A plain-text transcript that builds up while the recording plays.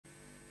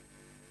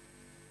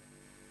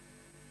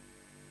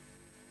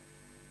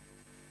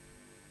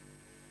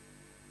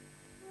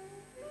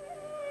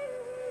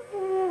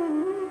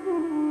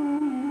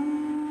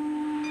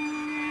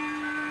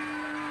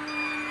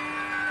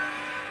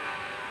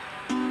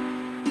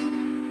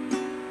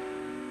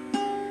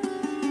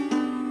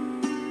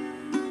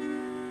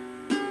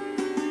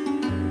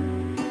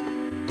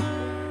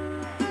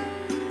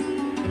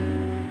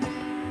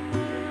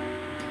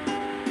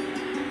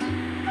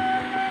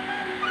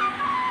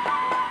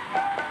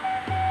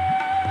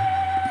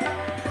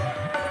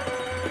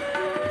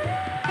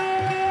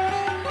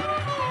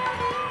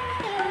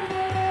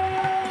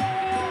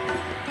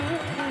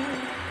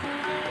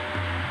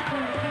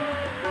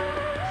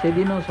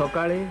ସେଦିନ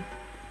ସକାଳେ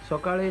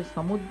ସକାଳେ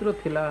ସମୁଦ୍ର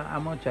ଥିଲା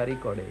ଆମ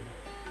ଚାରିକଡ଼େ।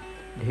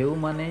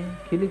 ଢେଉମାନେ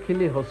ଖିଲି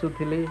ଖିଲି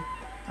ହସୁଥିଲେ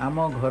ଆମ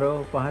ଘର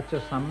ପାହାଚ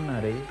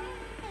ସାମ୍ନାରେ।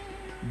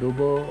 ଦୁବ,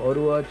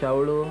 ଅରୁଆ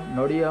ଚାଉଳ,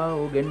 ନଡ଼ିଆ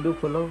ଓ ଗେଣ୍ଡୁ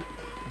ଫୁଲ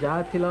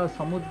ଯାହା ଥିଲା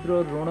ସମୁଦ୍ର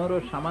ଋଣର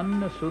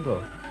ସାମାନ୍ୟ ସୁଧ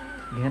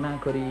ଘେନା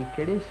କରି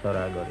କେଡ଼େ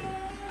ସରାଗରେ।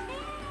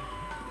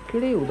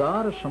 କେଡ଼େ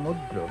ଉଦାର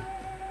ସମୁଦ୍ର,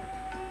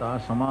 ତା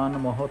ସମାନ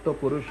ମହତ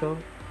ପୁରୁଷ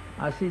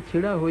ଆସି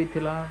ଛିଡ଼ା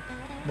ହୋଇଥିଲା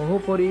ମୋହ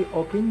ପରି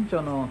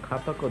ଅକିଞ୍ଚନ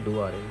ଖାତକ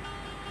ଦୁଆରେ।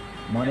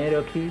 ମନେ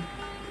ରଖି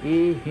ଏ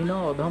ହୀନ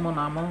ଅଧମ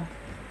ନାମ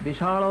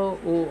ବିଶାଳ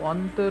ଓ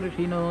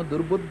ଅନ୍ତର୍ହୀନ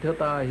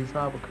ଦୁର୍ବୁଦ୍ଧତା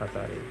ହିସାବ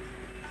ଖାତାରେ।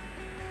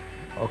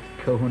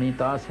 ଅକ୍ଷହୁଣୀ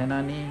ତା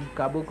ସେନାନୀ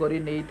କାବୁ କରି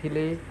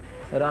ନେଇଥିଲେ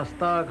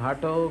ରାସ୍ତା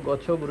ଘାଟ,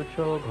 ଗଛ ବୃକ୍ଷ,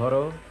 ଘର,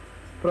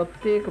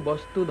 ପ୍ରତ୍ୟେକ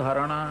ବସ୍ତୁ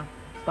ଧାରଣା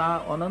ତା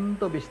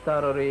ଅନନ୍ତ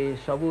ବିସ୍ତାରରେ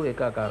ସବୁ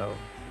ଏକାକାର।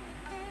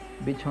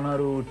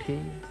 ବିଛଣାରୁ ଉଠି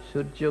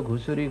ସୂର୍ଯ୍ୟ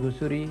ଘୁଷୁରି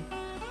ଘୁଷୁରି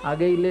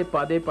ଆଗେଇଲେ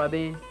ପାଦେ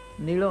ପାଦେ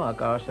ନୀଳ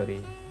ଆକାଶରେ।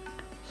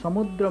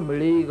 ସମୁଦ୍ର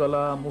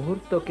ମିଳିଗଲା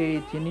ମୁହୂର୍ତ୍ତକେ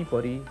ଚିନି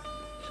ପରି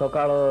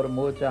ସକାଳର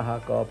ମୋ ଚାହା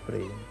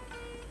କପ୍ରେ।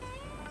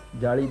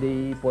 ଜାଳି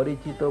ଦେଇ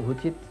ପରିଚିତ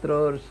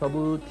ଭୂଚିତ୍ରର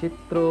ସବୁ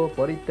ଚିତ୍ର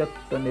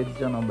ପରିତ୍ୟକ୍ତ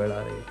ନିର୍ଜନ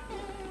ବେଳାରେ।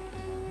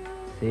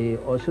 ସେ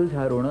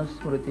ଅସୁଝା ଋଣ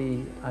ସ୍ମୃତି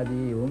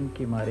ଆଜି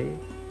ଉଙ୍କି ମାରେ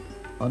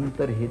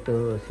ଅନ୍ତର୍ହିତ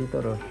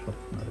ଶୀତର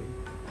ସ୍ୱପ୍ନରେ।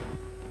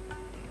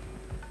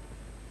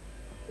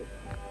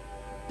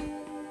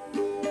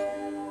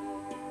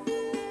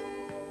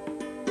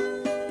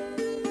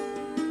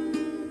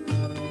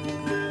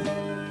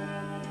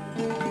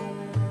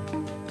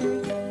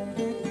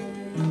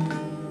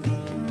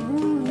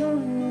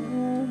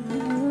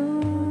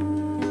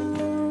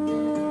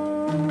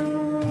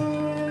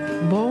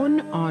 Born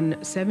on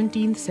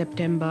 17th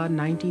September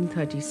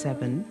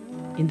 1937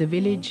 in the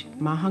village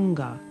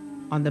Mahanga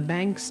on the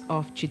banks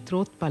of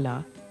Chitrotpala,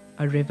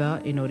 a river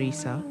in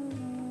Odisha,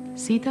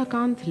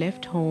 Sitakant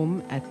left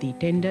home at the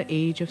tender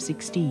age of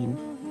 16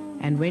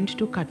 and went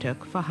to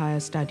Cuttack for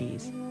higher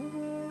studies.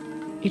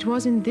 It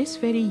was in this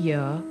very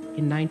year,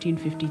 in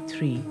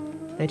 1953,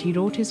 that he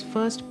wrote his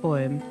first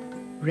poem,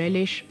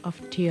 Relish of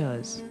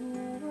Tears.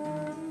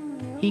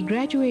 He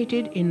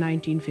graduated in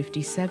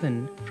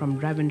 1957 from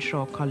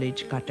Ravenshaw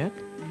College, Cuttack,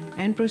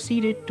 and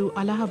proceeded to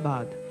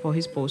Allahabad for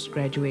his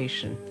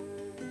post-graduation.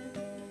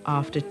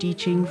 After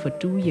teaching for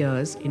 2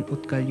 years in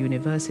Utkal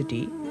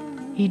University,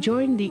 he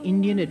joined the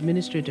Indian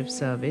Administrative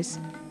Service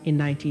in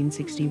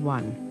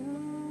 1961.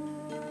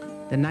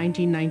 The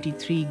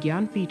 1993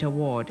 Jnanpith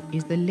Award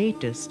is the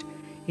latest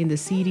in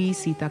the series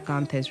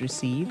Sitakant has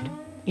received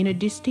in a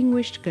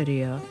distinguished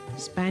career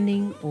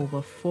spanning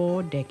over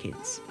 4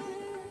 decades.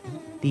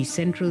 The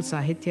Central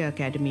Sahitya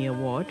Akademi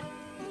Award,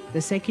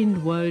 the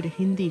Second World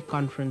Hindi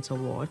Conference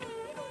Award,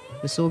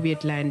 the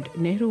Soviet Land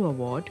Nehru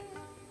Award,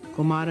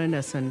 Kumaran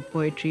Asan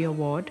Poetry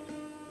Award,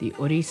 the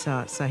Odisha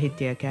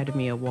Sahitya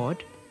Akademi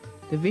Award,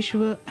 the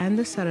Vishwa and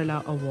the Sarala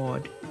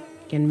Award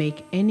can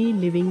make any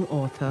living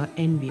author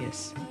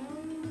envious.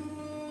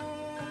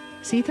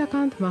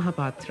 Sitakant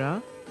Mahapatra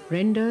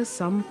renders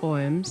some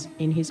poems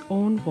in his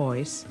own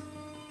voice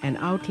and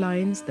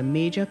outlines the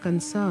major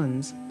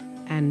concerns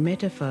and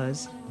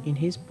metaphors in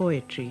his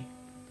poetry.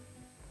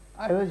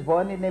 I was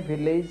born in a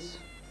village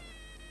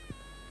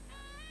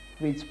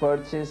which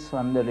perches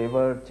on the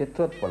river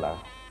Chitrotpala.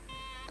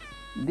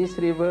 This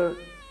river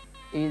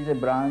is a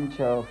branch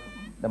of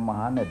the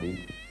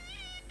Mahanadi.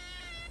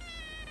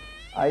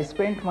 I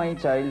spent my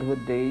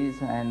childhood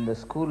days and the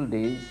school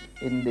days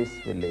in this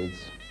village.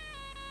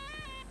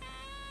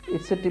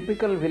 It's a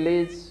typical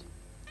village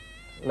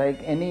like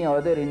any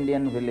other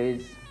Indian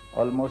village,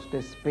 almost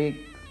a speck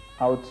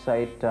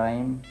outside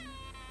time,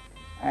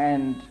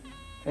 and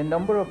a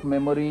number of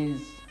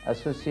memories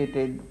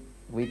associated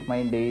with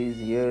my days,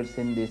 years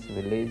in this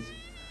village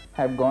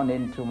have gone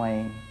into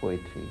my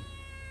poetry.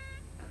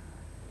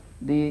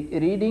 The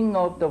reading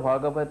of the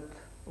Bhagavat,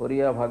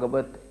 Oriya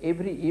Bhagavat,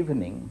 every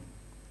evening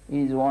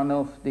is one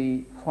of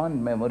the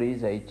fond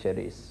memories I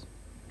cherish.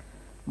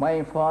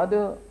 My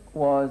father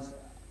was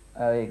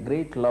a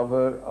great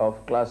lover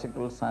of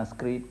classical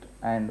Sanskrit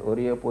and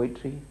Oriya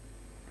poetry,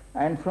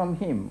 and from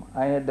him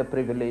I had the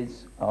privilege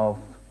of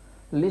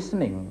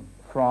listening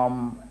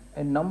from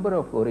a number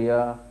of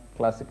Oriya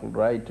classical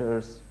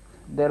writers.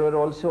 There were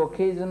also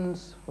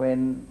occasions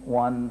when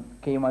one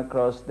came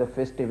across the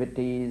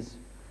festivities,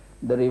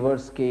 the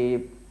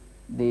riverscape,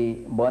 the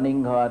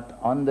burning hut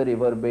on the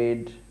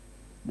riverbed,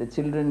 the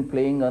children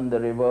playing on the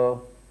river.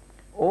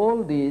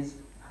 All these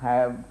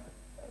have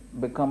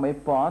become a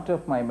part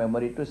of my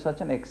memory to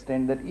such an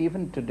extent that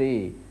even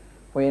today,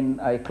 when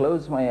I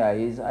close my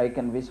eyes, I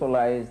can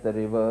visualize the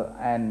river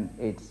and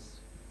its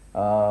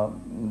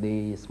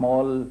the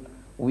small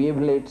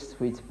wavelets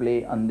which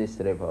play on this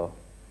river.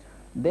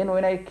 Then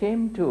when I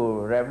came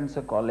to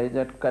Ravenshaw College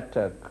at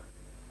Cuttack,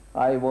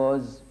 I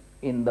was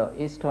in the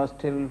East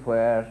Hostel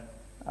where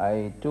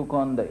I took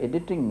on the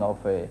editing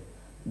of a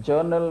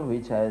journal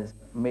which has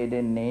made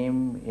a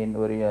name in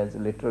Oriya's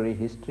literary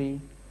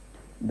history,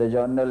 the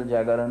journal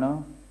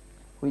Jagarana,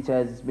 which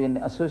has been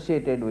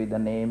associated with the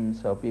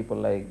names of people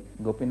like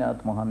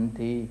Gopinath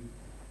Mohanty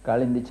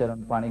Kalindi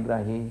Charan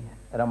Panigrahi,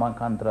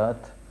 Ramakant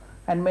Rath,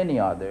 and many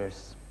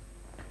others.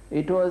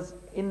 It was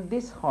in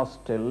this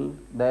hostel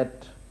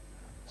that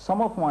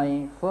some of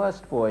my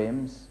first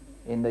poems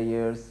in the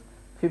years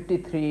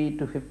 53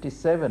 to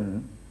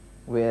 57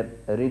 were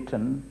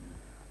written.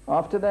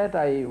 After that,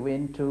 I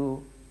went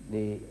to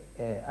the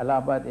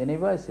Allahabad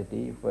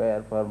University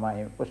where for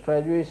my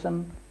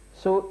post-graduation.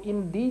 So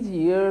in these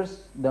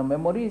years, the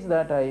memories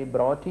that I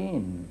brought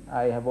in,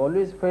 I have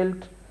always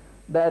felt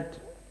that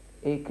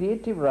a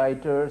creative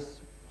writer's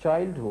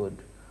childhood,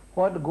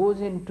 what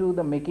goes into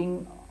the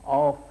making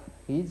of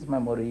his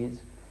memories,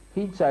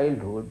 his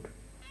childhood,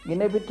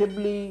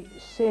 inevitably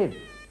shape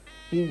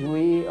his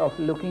way of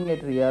looking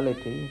at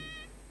reality,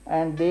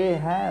 and they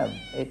have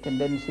a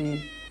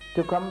tendency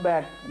to come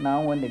back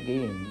now and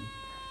again.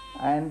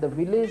 And the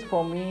village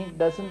for me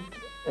doesn't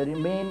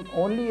remain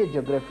only a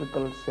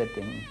geographical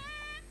setting.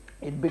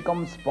 It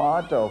becomes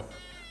part of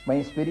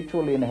my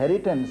spiritual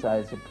inheritance,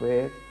 as it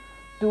were,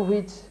 to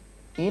which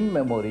in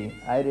memory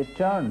I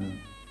return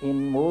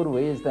in more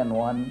ways than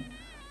one,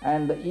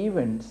 and the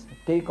events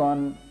take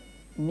on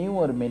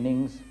newer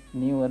meanings,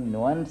 newer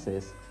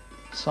nuances.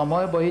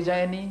 समय बही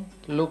जाएनी,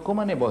 लोक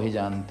माने बही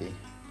जानती,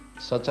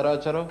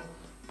 सचराचर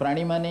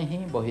प्राणी माने ही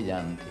बही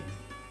जानती.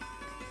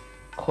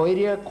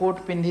 खैरिया कोट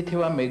पिंधि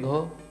थिवा मेघ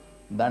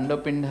दांड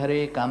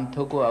पिंढारे कांथ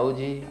को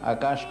आउजी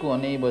आकाश को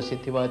अनै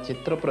बसिथिवा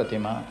चित्र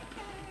प्रतिमा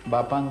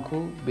बापांकु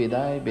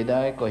विदाय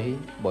विदाय कही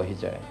बही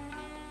जाए.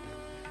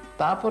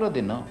 तापर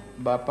दिन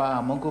बापा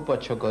आमको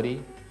पछ करी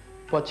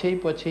पछई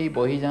पछई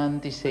बही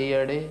जाती से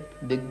आड़े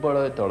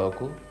दिग्बलय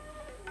तलकू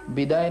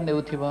विदाय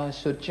नेउथिवा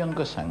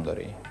सूर्यंक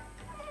सांगरे.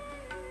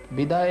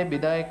 विदाय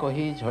विदाय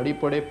कही झड़ी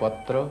पड़े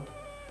पत्र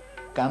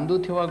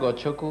कांदुथिवा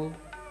गछकू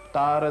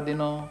तार दिन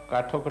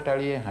काठ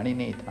कटाड़िए हाणी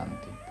नहीं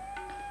थांती.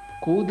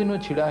 कौ दिन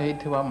छिड़ा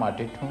होइथिवा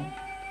माटीठू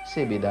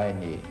से विदाय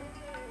निए.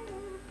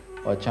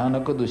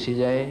 अचानक दुसी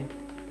जाए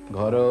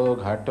घर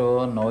घाट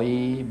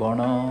नई बण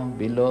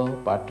बिल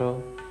पाट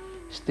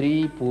स्त्री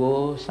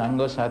पुओ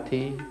सांग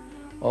साथी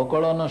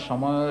अकलन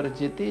समय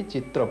जेते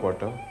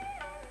चित्रपट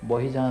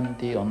बही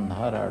जाती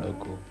अंधार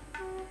आड़कू.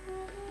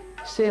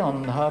 से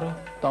अंधार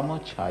तम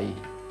छाई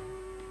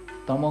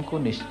तमको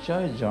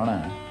निश्चय जना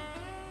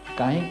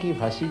कहीं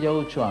भासी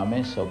जाऊछु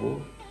आमे सबू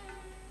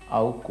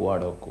आउ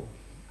कुआड़को.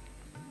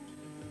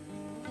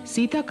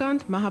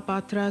 Sitakant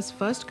Mahapatra's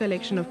first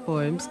collection of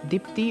poems,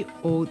 Dipti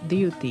O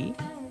Diyuti,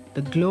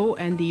 The Glow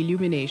and the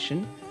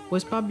Illumination,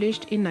 was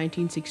published in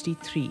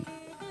 1963.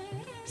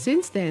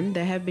 Since then,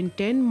 there have been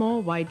 10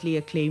 more widely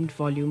acclaimed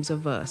volumes of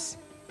verse.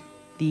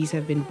 These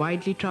have been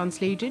widely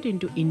translated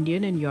into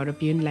Indian and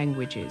European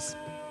languages.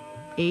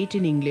 8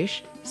 in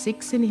English,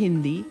 6 in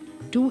Hindi,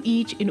 2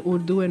 each in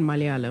Urdu and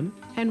Malayalam,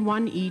 and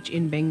 1 each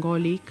in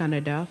Bengali,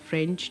 Kannada,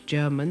 French,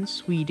 German,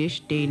 Swedish,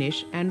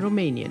 Danish, and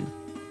Romanian.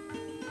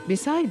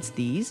 Besides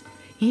these,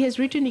 he has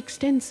written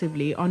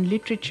extensively on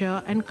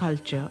literature and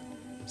culture,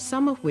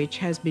 some of which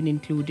has been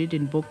included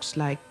in books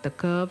like The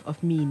Curve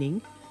of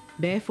Meaning,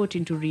 Barefoot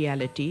into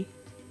Reality,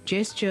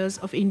 Gestures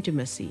of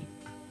Intimacy.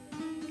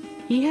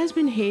 He has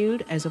been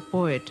hailed as a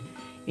poet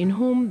in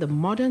whom the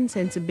modern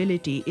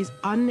sensibility is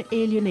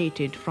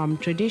unalienated from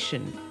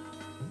tradition.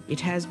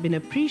 It has been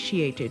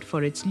appreciated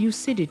for its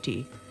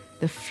lucidity,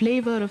 the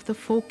flavor of the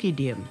folk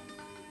idiom,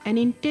 an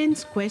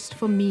intense quest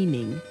for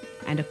meaning,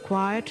 and a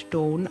quiet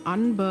tone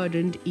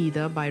unburdened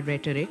either by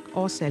rhetoric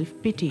or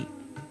self-pity.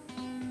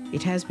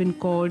 It has been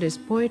called as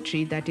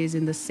poetry that is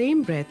in the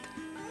same breath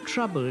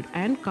troubled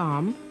and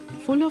calm,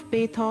 full of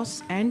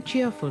pathos and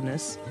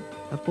cheerfulness,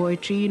 a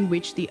poetry in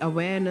which the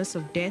awareness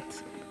of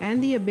death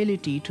and the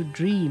ability to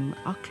dream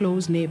are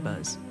close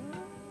neighbors.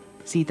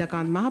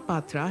 Sitakant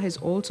Mahapatra has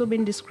also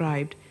been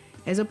described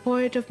as a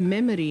poet of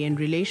memory and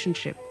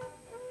relationship,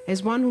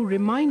 as one who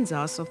reminds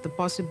us of the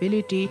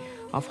possibility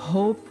of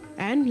hope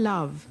and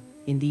love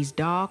in these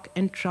dark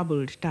and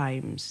troubled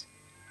times.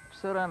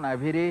 अप्सरा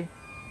नाभिरे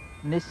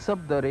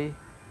निशब्दरे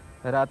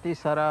राति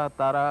सारा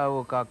तारा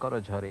ओ काकर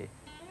झरे.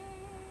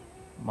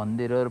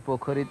 मंदिरर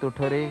पोखरी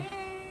तुठरे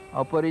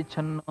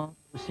अपरिच्छन्न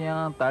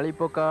खुशियाँ ताली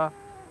पका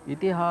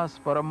इतिहास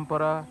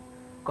परंपरा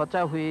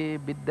कचा हुए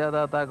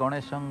विद्यादाता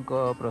गणेशंक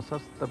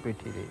प्रशस्त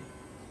पीठिरे.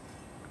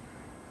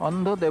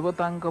 अंध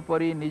देवतांक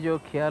परी निज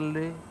ख्याल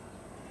रे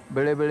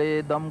बेले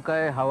बेले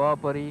दमकाए हवा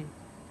परी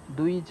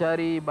दुई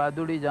चारि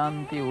बादुड़ी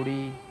जानती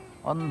उड़ी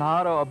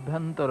अंधार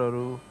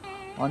अभ्यंतररू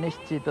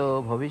अनिश्चित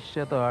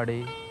भविष्यत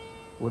आड़े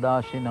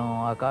उदासीन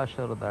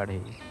आकाशर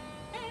दाढ़े.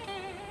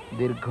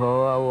 दीर्घ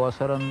आउ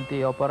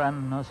असरंती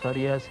अपराह्न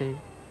सरियासे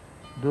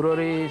दूर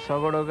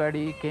शगड़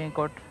गाड़ी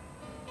केकट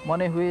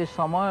मने हुए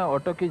समय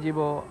अटकी जीव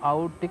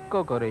आउ टिक्क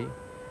करे.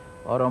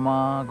 अरमा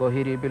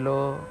गहिरी बिल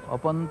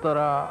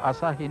अपंतरा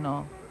आशाहीन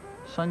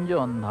संज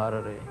अंधार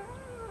रे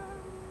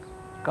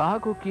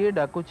काहाकू किए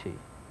डाकुछे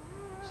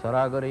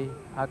सरागरे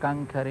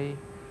आकांक्षारे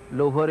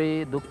लोभरे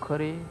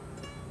दुखरे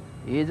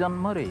ए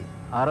जन्मरे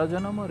आर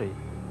जन्मरे.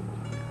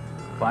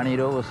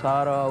 पानीर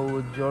ओसार आउ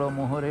उज्जवल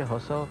मुहरे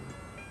हस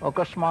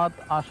अकस्मात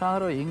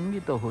आशार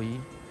इंगित होई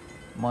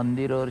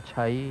मंदिरर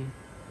छाई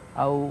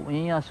आउ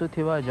ई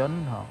आसुथिबा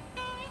जह्न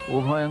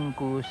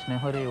उभयंकु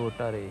स्नेहरे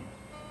ओटारे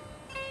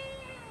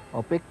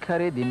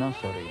अपेक्षारे दिन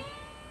सरे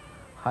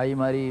हाई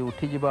मारी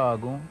उठिजिबा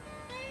आगु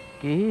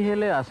केही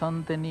हेले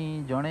आसंतेनी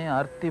जणे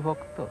आरती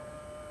भक्त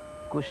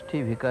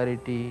कुष्ठी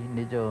भिकारीटी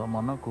निज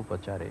मन को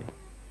पचारे.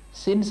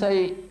 Since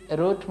I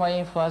wrote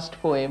my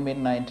first poem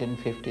in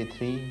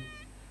 1953,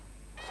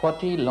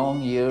 40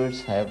 long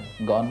years have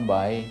gone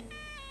by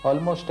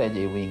almost as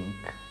a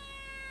wink.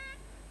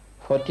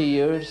 40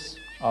 years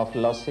of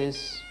losses,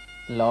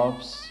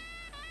 loves,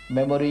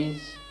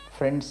 memories,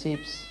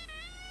 friendships,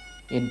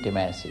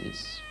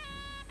 intimacies.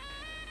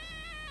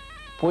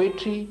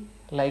 Poetry,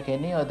 like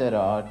any other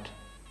art,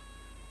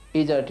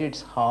 is at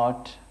its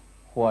heart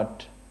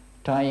what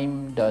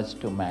time does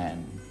to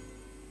man.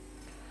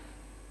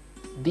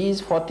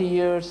 These 40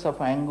 years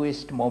of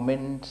anguished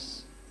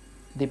moments,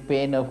 the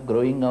pain of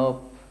growing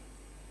up,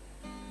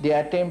 the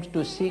attempt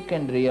to seek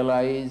and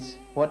realize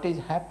what is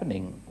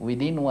happening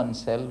within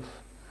oneself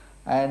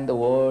and the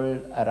world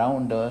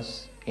around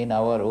us in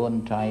our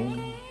own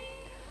time,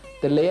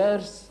 the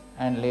layers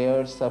and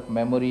layers of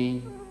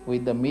memory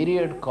with the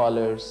myriad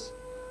colors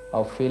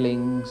of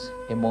feelings,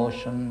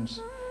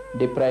 emotions,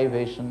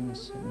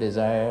 deprivations,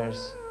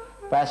 desires,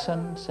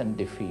 passions and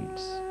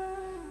defeats,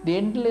 the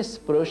endless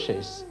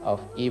process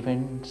of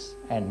events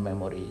and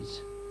memories.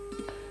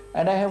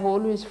 And I have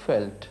always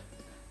felt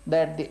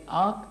that the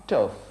act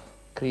of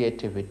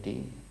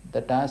creativity,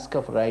 the task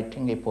of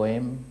writing a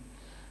poem,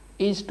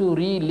 is to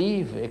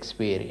relive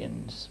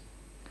experience,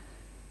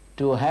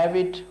 to have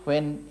it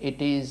when it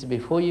is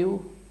before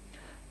you,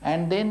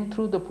 and then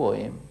through the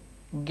poem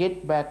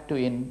get back to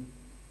in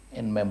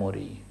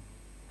memory.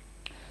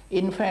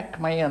 In fact,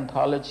 my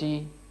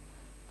anthology,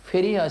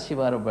 Feri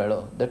Asibar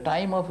Belo, the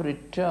time of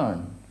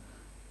return,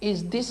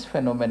 is this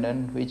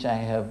phenomenon which I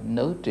have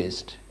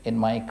noticed in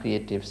my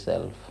creative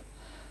self,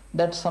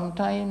 that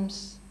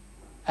sometimes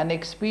an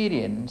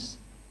experience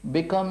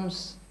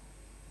becomes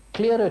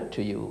clearer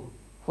to you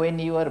when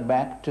you are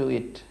back to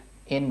it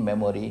in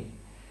memory.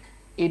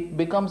 It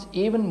becomes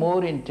even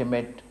more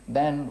intimate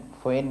than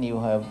when you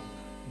have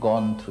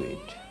gone through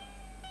it.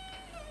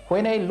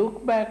 When I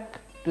look back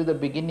to the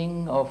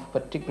beginning of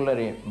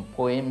particular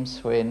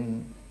poems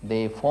when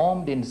they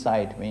formed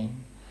inside me,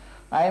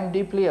 I am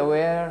deeply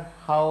aware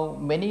how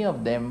many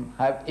of them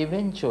have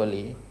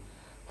eventually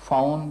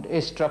found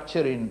a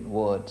structure in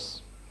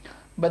words.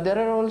 But there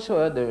are also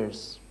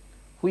others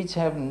which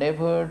have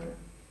never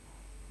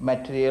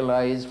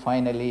materialized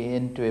finally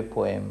into a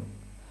poem,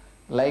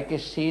 like a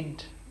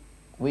seed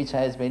which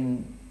has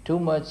been too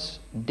much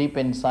deep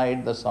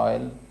inside the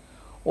soil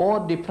or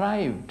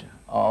deprived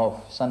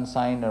of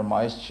sunshine or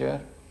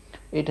moisture.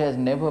 It has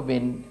never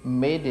been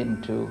made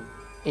into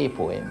a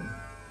poem.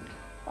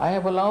 I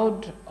have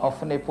allowed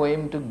often a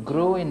poem to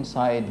grow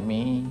inside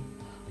me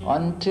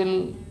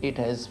until it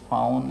has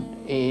found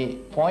a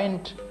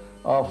point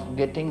of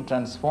getting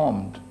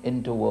transformed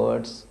into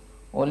words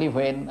only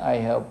when I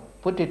have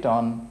put it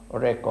on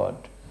record.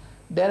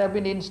 There have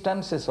been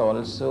instances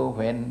also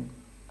when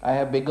I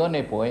have begun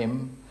a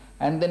poem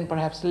and then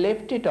perhaps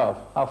left it off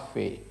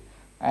halfway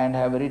and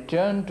have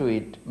returned to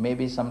it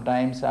maybe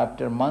sometimes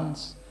after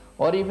months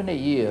or even a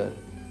year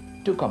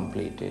to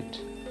complete it.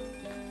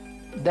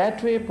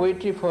 That way,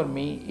 poetry for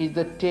me is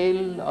the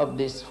tale of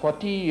this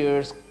 40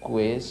 years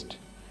quest,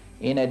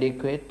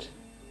 inadequate,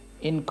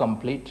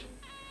 incomplete,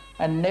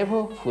 and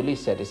never fully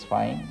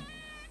satisfying,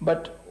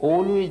 but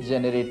always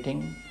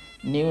generating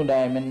new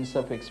dimensions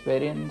of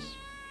experience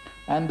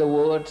and the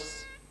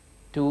words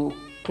to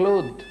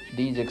clothe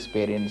these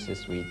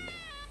experiences with.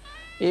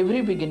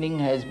 Every beginning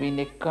has been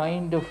a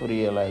kind of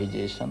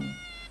realization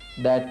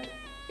that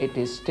it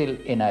is still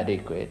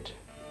inadequate.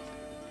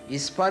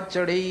 इस्पात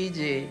चढ़ई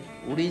जे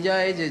उड़ी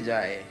जाए जे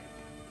जाए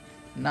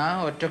ना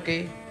अटके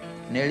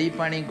नेली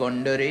पानी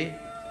गंडरे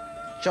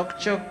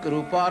चकचक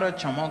रूपार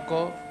चमक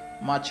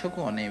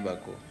माछको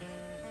अनेबाको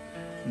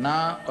ना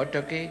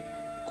अटके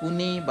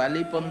कुनी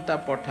बालीपंता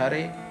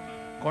पठारे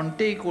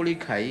कंटेई कोली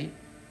खाई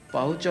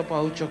पाहुच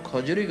पाहुच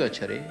खजुरी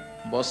गछरे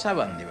बसा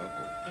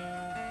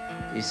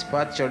बांधिबाको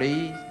इस्पात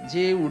चढ़ई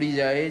जे उड़ी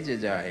जाए जे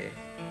जाए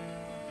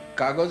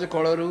कागज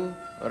कलरू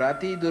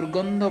राति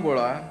दुर्गंध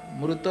बोला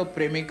मृत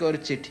प्रेमिकर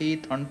चिठी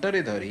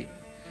थंटरे धरी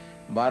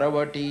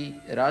बारबाटी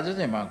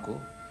राजजेमा को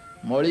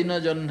मलिन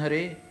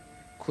जह्नरे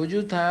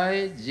खोजु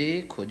थाए जे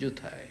खोजु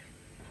थाए.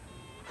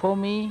 For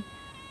me,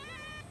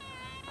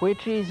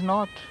 poetry is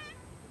not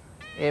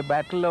a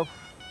battle of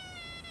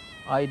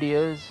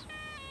ideas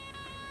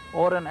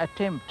or an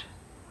attempt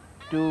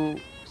to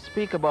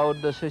speak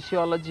about the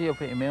sociology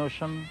of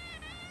emotion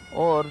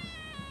or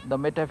the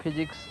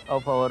metaphysics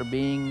of our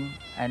being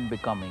and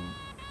becoming.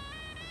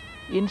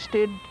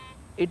 Instead,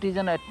 it is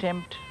an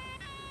attempt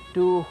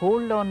to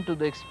hold on to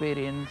the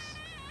experience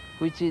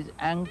which is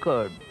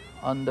anchored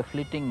on the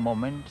fleeting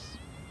moments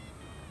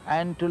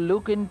and to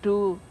look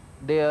into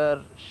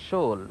their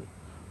soul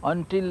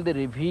until they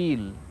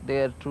reveal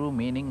their true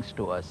meanings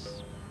to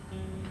us.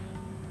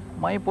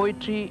 My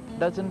poetry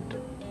doesn't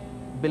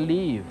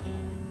believe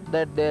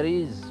that there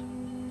is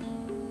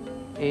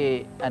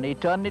an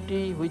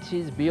eternity which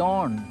is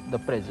beyond the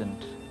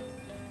present.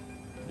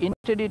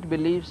 Instead, it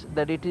believes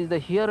that it is the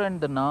here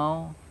and the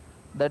now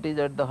that is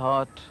at the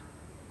heart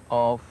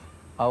of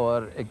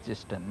our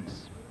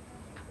existence,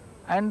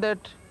 and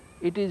that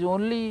it is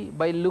only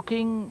by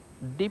looking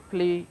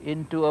deeply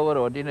into our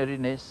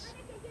ordinariness,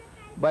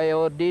 by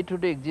our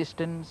day-to-day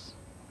existence,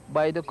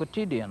 by the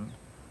quotidian,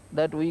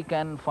 that we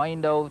can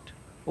find out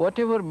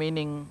whatever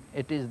meaning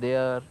it is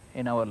there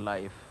in our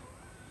life.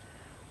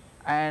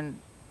 And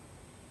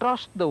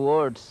trust the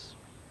words,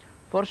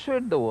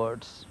 persuade the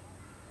words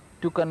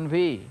to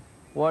convey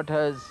what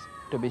has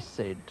to be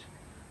said,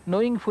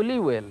 knowing fully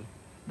well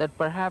that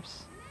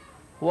perhaps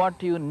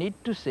what you need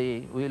to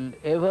say will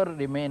ever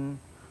remain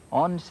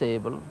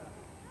unsayable,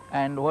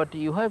 and what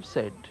you have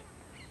said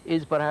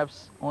is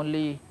perhaps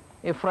only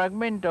a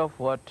fragment of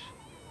what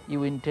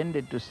you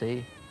intended to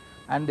say,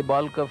 and the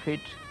bulk of it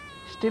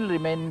still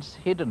remains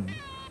hidden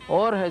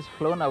or has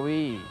flown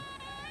away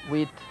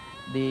with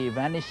the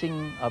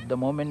vanishing of the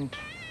moment,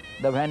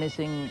 the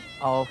vanishing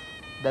of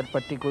that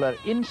particular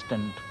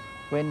instant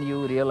when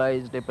you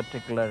realized a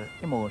particular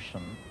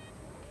emotion.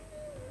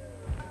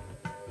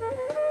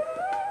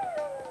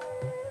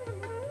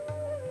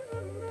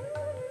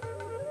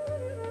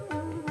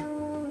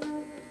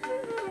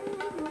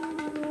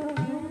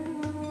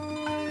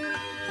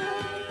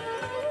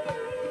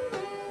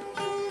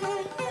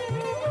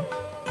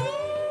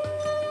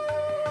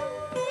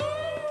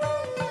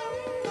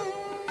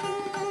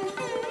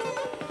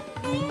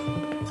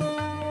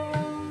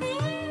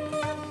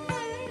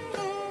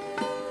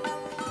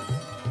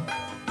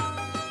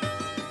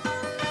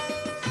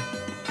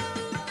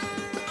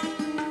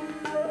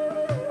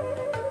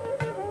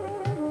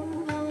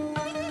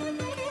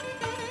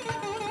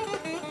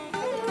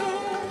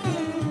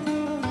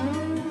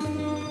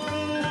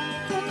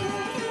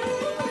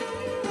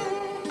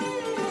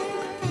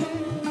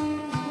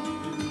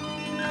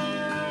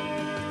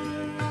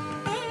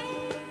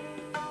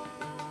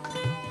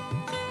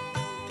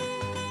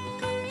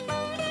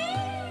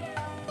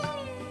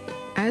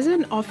 As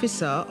an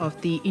officer of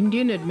the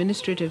Indian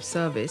Administrative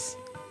Service,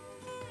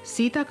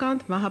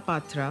 Sitakant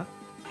Mahapatra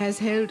has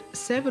held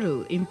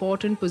several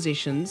important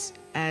positions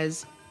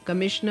as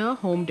Commissioner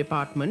Home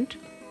Department,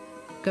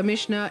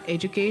 Commissioner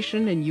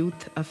Education and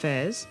Youth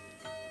Affairs,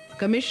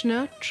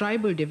 Commissioner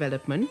Tribal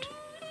Development,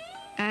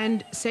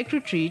 and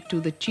Secretary to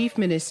the Chief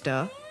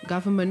Minister,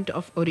 Government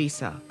of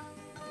Odisha.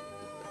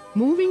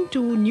 Moving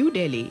to New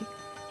Delhi,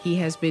 he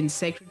has been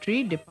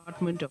Secretary,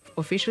 Department of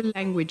Official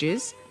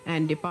Languages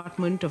and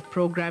Department of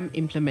Program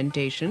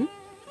Implementation,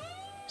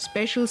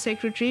 Special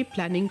Secretary,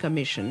 Planning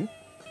Commission.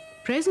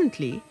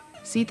 Presently,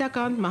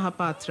 Sitakant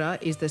Mahapatra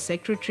is the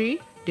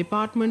Secretary,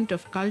 Department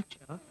of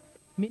Culture,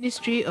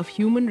 Ministry of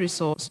Human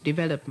Resource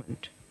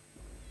Development.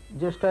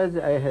 Just as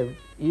I have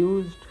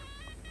used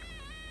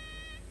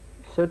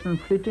certain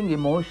fleeting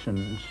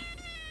emotions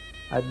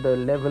at the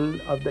level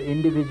of the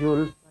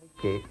individual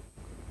psyche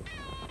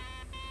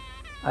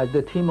as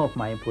the theme of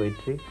my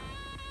poetry,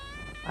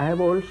 I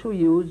have also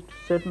used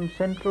certain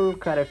central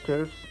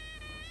characters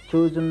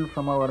chosen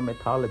from our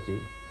mythology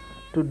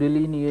to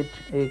delineate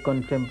a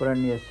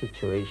contemporaneous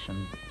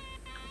situation.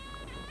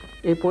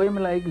 A poem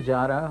like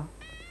Jara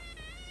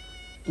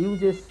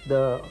uses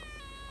the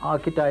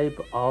archetype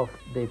of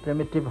the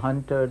primitive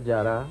hunter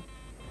Jara,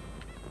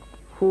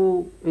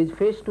 who is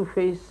face to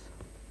face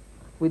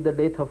with the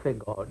death of a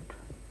god.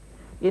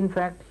 In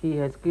fact, he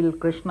has killed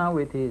Krishna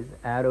with his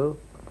arrow,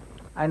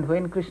 and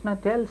when Krishna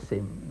tells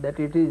him that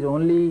it is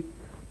only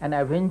an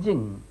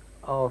avenging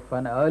of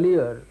an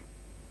earlier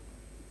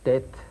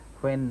death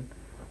when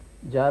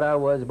Jara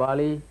was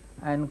Bali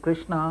and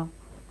Krishna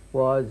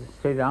was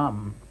Sri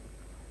Ram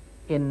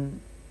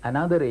in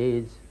another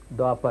age,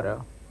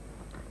 Dwapara,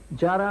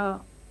 Jara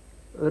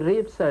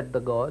raves at the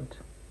god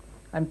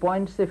and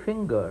points a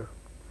finger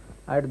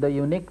at the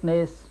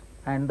uniqueness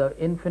and the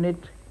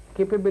infinite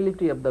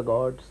capability of the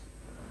gods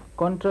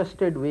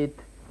contrasted with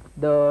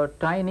the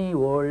tiny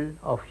world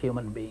of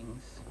human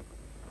beings.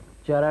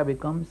 Jara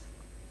becomes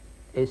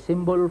a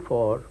symbol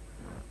for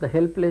the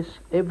helpless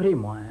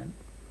everyman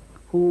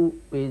who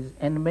is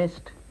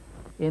enmeshed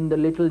in the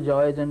little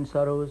joys and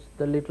sorrows,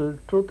 the little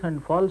truth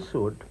and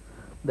falsehood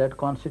that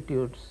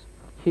constitutes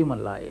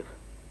human life.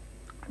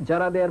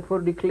 Jara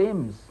therefore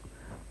declaims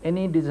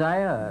any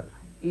desire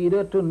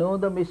either to know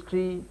the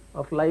mystery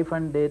of life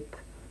and death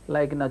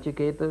like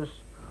Nachiketas,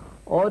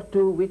 or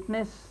to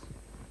witness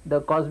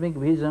the cosmic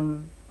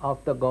vision of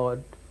the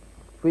god,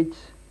 which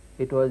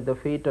it was the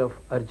fate of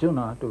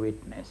Arjuna to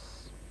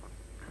witness.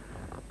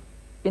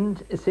 In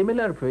a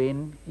similar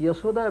vein,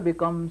 Yasoda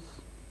becomes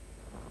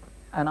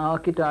an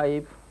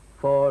archetype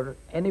for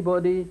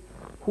anybody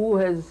who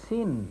has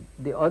seen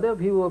the other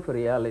view of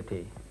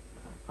reality,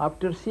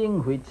 after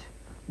seeing which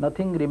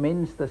nothing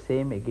remains the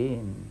same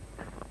again.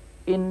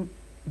 In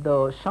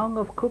the Song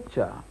of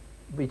Kupcha,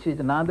 which is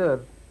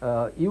another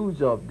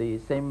use of the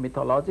same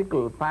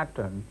mythological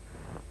pattern,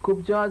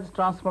 Kupcha's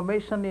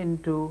transformation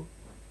into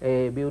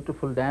a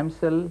beautiful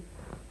damsel,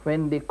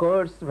 when the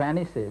curse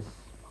vanishes,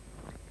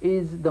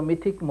 is the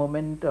mythic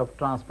moment of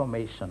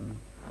transformation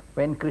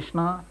when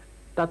Krishna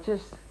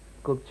touches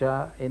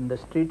Kubja in the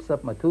streets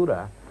of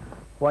Mathura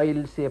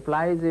while she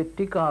applies a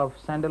tikka of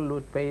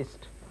sandalwood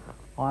paste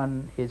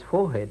on his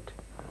forehead.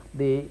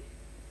 The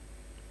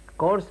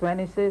corse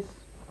vanishes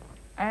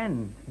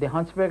and the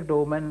hunchbacked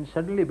woman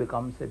suddenly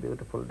becomes a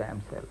beautiful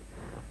damsel.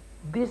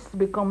 This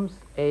becomes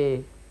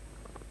a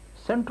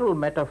central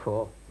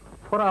metaphor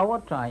for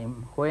our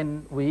time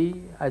when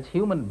we as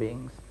human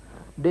beings,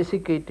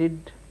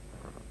 desiccated,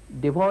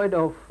 devoid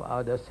of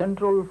the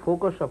central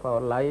focus of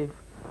our life,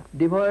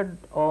 devoid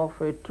of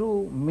a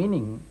true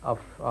meaning of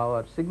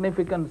our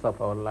significance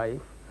of our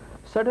life,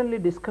 suddenly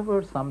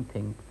discover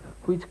something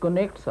which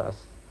connects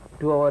us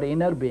to our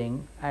inner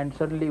being, and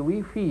suddenly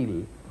we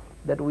feel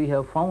that we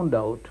have found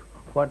out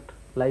what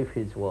life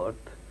is worth.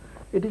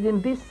 It is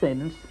in this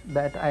sense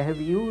that I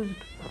have used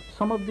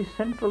some of the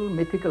central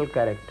mythical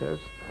characters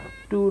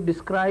to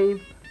describe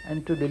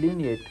and to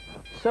delineate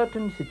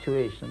certain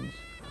situations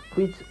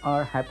which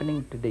are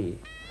happening today.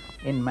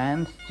 In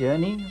man's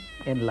journey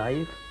in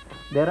life,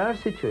 there are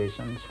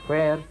situations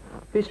where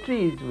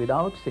history is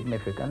without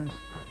significance,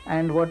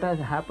 and what has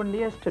happened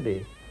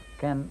yesterday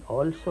can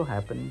also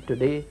happen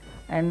today,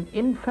 and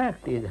in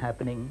fact is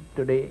happening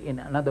today in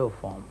another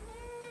form.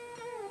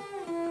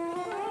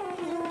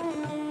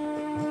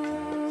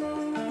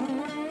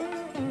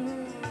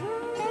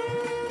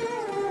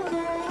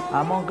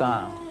 ଆମ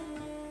ଗାଁ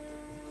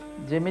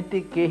ଯେମିତି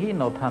କେହି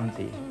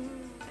ନଥାନ୍ତି,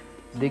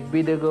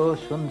 ଦିଗ୍ବିଦିଗ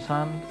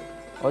ସୁନସାନ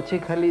ଅଛି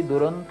ଖାଲି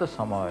ଦୁରନ୍ତ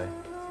ସମୟ,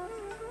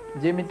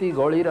 ଯେମିତି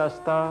ଗଳି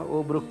ରାସ୍ତା ଓ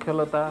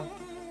ବୃକ୍ଷଲତା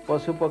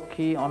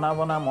ପଶୁପକ୍ଷୀ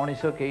ଅନାବନା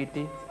ମଣିଷ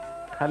କେଇଟି,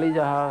 ଖାଲି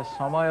ଯାହା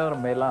ସମୟର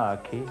ମେଲା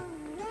ଆଖି,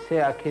 ସେ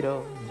ଆଖିର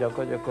ଜକ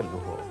ଜକ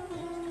ଲୁହ,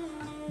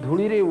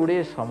 ଧୂଳିରେ ଉଡ଼େ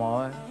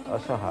ସମୟ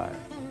ଅସହାୟ,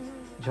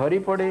 ଝରି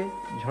ପଡ଼େ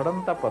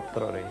ଝଡ଼ନ୍ତା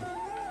ପତ୍ରରେ,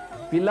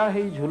 ପିଲା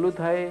ହେଇ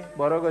ଝୁଲୁଥାଏ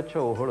ବରଗଛ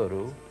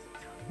ଓହଳରୁ,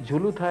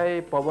 ଝୁଲୁଥାଏ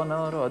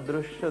ପବନର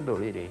ଅଦୃଶ୍ୟ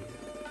ଦୋଳିରେ,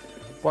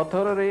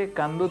 ପଥରରେ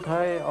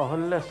କାନ୍ଦୁଥାଏ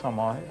ଅହଲ୍ୟା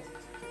ସମୟ,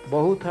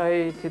 ବହୁଥାଏ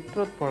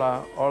ଚିତ୍ରୋତ୍ପଳା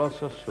ଅଳସ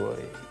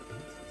ସୁଅରେ,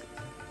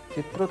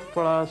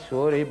 ଚିତ୍ରୋତ୍ପଳା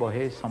ସୁଅରେ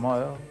ବହେ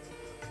ସମୟ,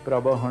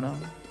 ପ୍ରବହଣ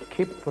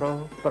କ୍ଷିପ୍ର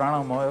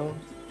ପ୍ରାଣମୟ,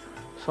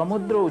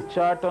 ସମୁଦ୍ର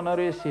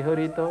ଉଚ୍ଚାଟନରେ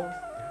ଶିହରିତ,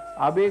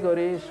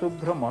 ଆବେଗରେ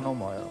ଶୁଭ୍ର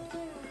ମନୋମୟ,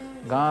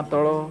 ଗାଁ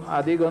ତଳ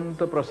ଆଦିଗନ୍ତ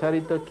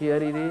ପ୍ରସାରିତ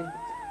କିଆରିରେ,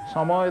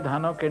 ସମୟ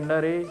ଧାନ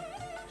କେଣ୍ଡାରେ,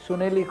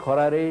 ସୁନେଲି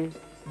ଖରାରେ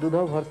ଦୁଧ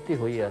ଭର୍ତ୍ତି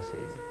ହୋଇ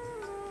ଆସେ,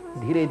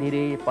 ଧୀରେ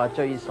ଧୀରେ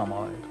ପାଚଇ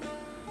ସମୟ,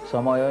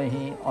 ସମୟ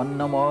ହିଁ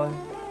ଅନ୍ନମୟ,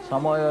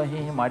 ସମୟ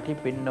ହିଁ ମାଟି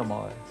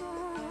ପିଣ୍ଡମୟ,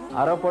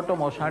 ଆରପଟ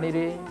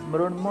ମଶାଣିରେ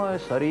ମୃଣ୍ମୟ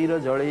ଶରୀର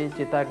ଜଳେ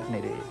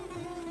ଚିତାଗ୍ନିରେ,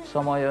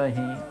 ସମୟ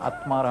ହିଁ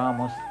ଆତ୍ମାରାମ,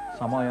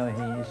 ସମୟ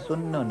ହିଁ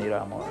ଶୂନ୍ୟ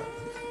ନିରାମୟ।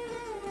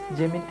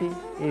 ଯେମିତି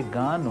ଏ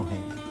ଗାଁ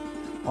ନୁହେଁ,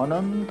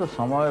 ଅନନ୍ତ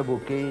ସମୟ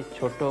ବୁକେ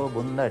ଛୋଟ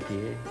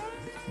ବୁନ୍ଦାଟିଏ,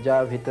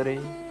 ଯାହା ଭିତରେ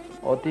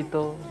ଅତୀତ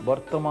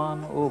ବର୍ତ୍ତମାନ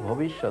ଓ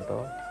ଭବିଷ୍ୟତ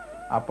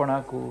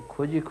ଆପଣାକୁ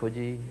ଖୋଜି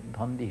ଖୋଜି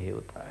ଧନ୍ଦି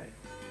ହେଉଥାଏ।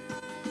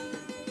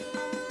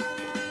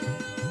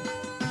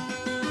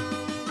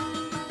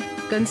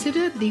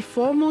 Considered the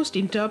foremost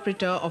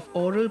interpreter of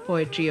oral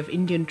poetry of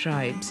Indian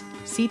tribes,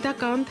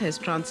 Sitakant has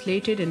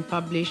translated and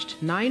published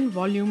 9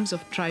 volumes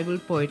of tribal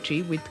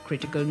poetry with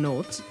critical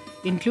notes,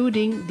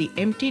 including The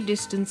Empty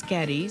Distance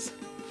Carries,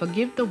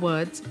 Forgive the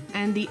Words,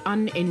 and The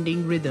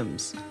Unending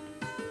Rhythms.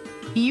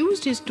 He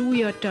used his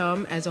 2-year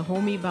term as a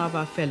Homi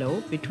Bhabha Fellow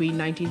between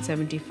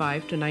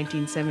 1975 to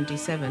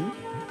 1977,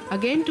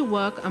 again to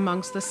work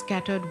amongst the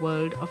scattered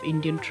world of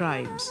Indian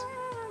tribes.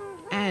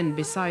 And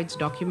besides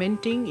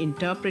documenting,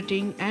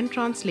 interpreting, and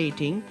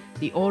translating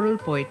the oral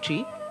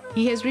poetry,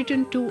 he has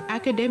written 2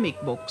 academic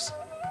books,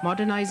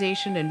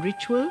 Modernization and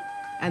Ritual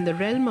and The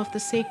Realm of the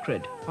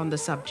Sacred, on the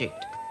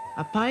subject,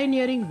 a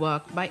pioneering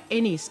work by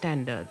any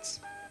standards.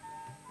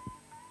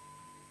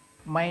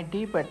 My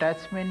deep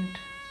attachment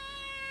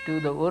to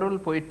the oral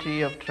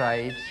poetry of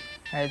tribes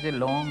has a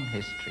long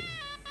history.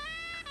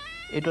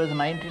 It was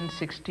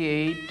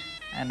 1968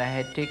 and I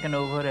had taken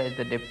over as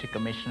the Deputy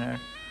Commissioner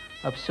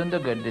of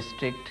Sundargarh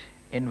district,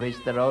 in which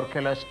the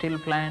Rourkela steel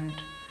plant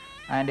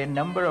and a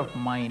number of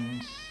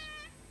mines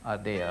are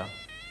there.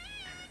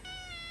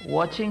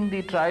 Watching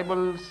the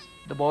tribals,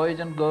 the boys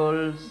and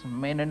girls,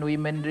 men and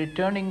women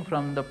returning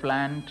from the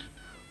plant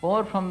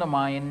or from the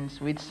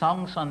mines with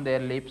songs on their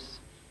lips,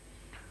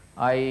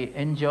 I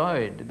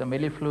enjoyed the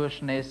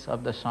mellifluousness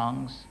of the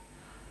songs.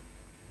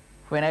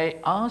 When I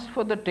asked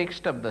for the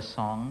text of the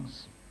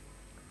songs,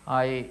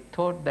 I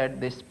thought that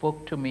they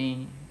spoke to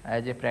me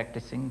as a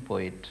practicing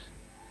poet,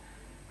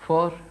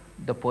 for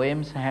the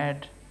poems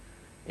had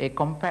a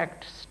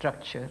compact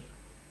structure,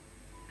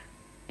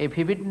 a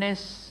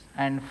vividness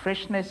and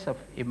freshness of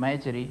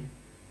imagery,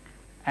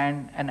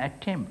 and an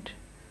attempt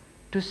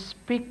to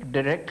speak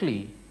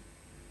directly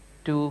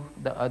to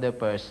the other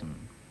person,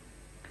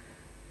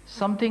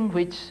 something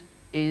which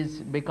is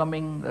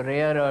becoming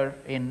rarer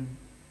in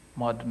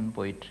modern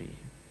poetry.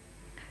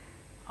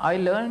 I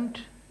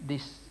learned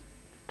these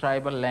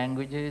tribal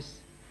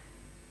languages,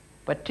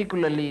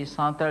 particularly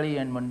Santali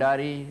and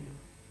Mundari,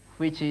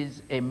 which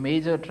is a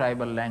major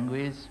tribal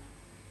language,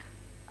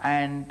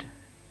 and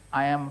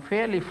I am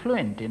fairly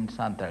fluent in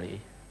Santali.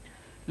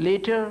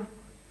 Later,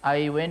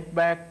 I went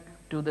back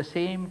to the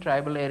same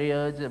tribal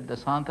areas of the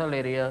Santal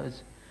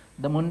areas,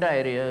 the Munda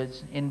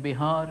areas in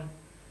Bihar,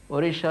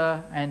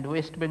 Odisha and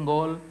West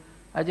Bengal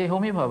as a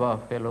Homi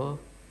Baba fellow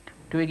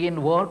to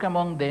again work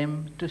among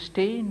them, to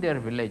stay in their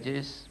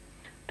villages,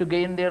 to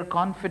gain their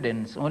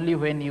confidence. Only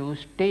when you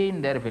stay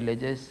in their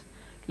villages,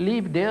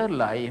 live their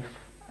life,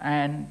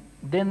 and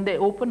then they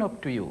open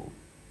up to you.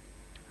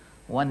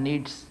 One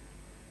needs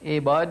a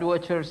bird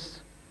watcher's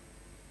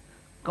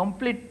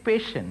complete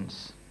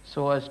patience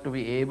so as to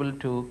be able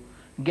to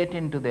get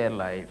into their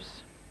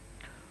lives.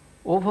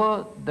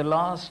 Over the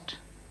last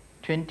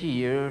 20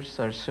 years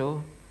or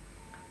so,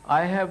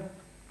 I have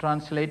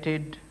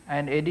translated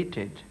and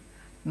edited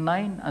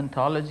 9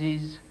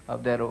 anthologies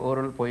of their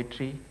oral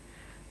poetry,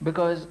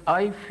 because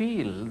I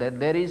feel that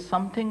there is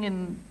something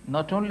in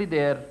not only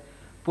their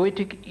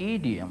poetic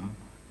idiom,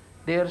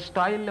 their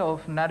style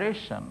of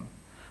narration,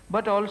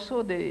 but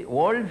also the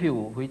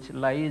worldview which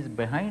lies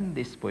behind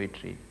this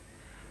poetry,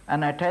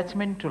 an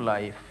attachment to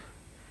life,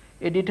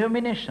 a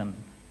determination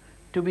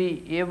to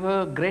be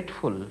ever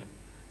grateful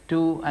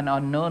to an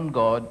unknown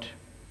God,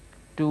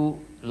 to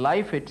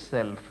life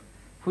itself,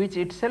 which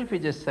itself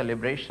is a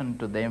celebration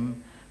to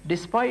them,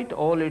 despite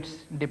all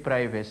its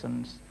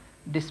deprivations,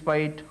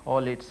 despite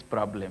all its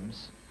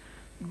problems.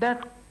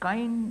 That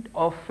kind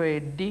of a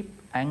deep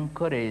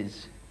anchorage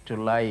to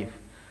life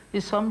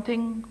is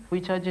something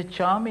which has a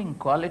charming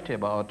quality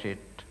about it,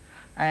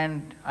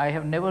 and I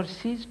have never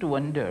ceased to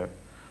wonder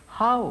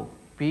how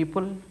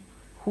people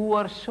who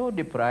are so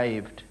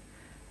deprived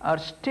are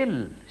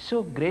still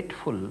so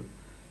grateful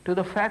to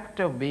the fact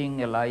of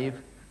being alive,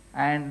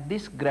 and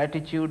this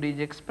gratitude is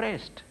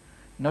expressed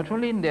not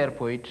only in their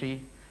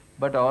poetry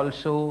but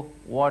also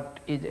what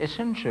is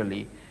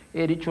essentially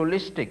a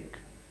ritualistic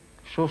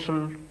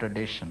social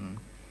tradition.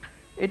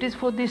 It is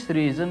for this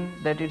reason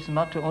that it's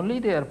not only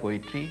their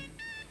poetry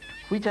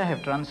which I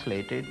have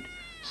translated,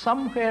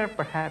 somewhere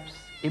perhaps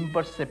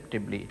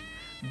imperceptibly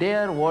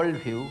their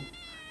worldview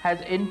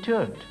has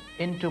entered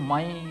into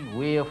my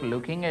way of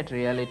looking at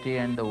reality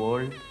and the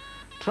world.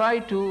 Try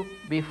to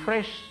be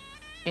fresh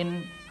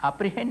in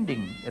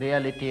apprehending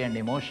reality and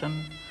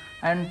emotion,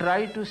 and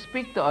try to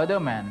speak the other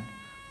man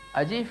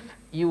as if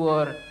you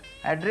were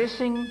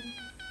addressing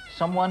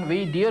someone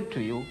very dear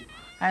to you,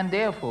 and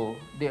therefore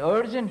the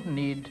urgent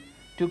need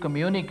to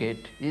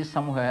communicate is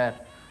somewhere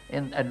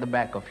at the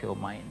back of your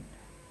mind.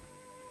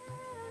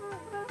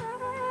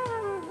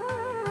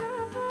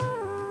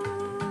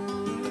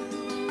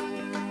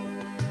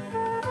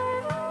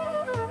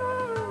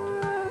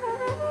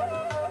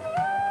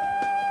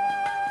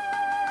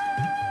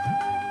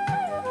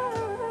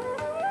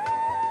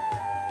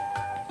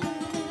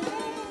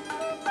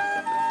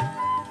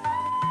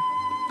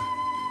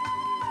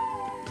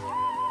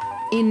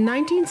 In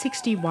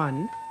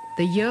 1961,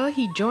 the year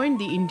he joined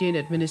the Indian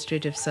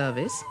Administrative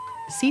Service,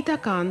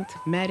 Sitakant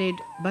married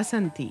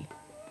Basanti.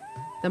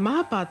 The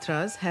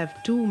Mahapatras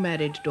have 2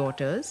 married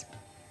daughters,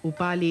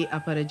 Upali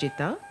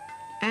Aparajita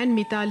and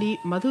Mitali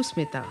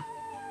Madhusmita,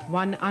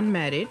 1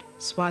 unmarried,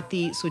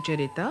 Swati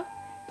Sucharita,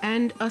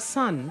 and a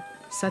son,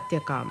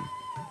 Satyakam.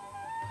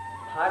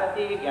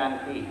 भारतीय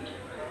ज्ञानपीठ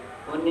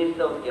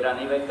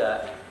 1993 का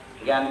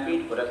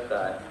ज्ञानपीठ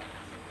पुरस्कार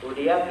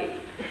ओडिया के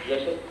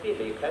यशस्वी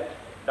लेखक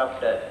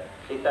doctor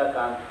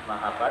Sitakant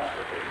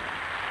Mahapatra को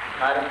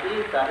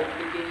भारतीय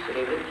साहित्य की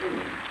श्रेवृद्धि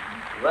में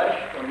वर्ष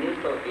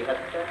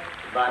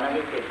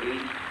 1973-92 के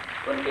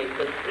बीच उनके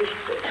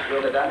उत्कृष्ट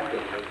योगदान के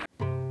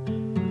लिए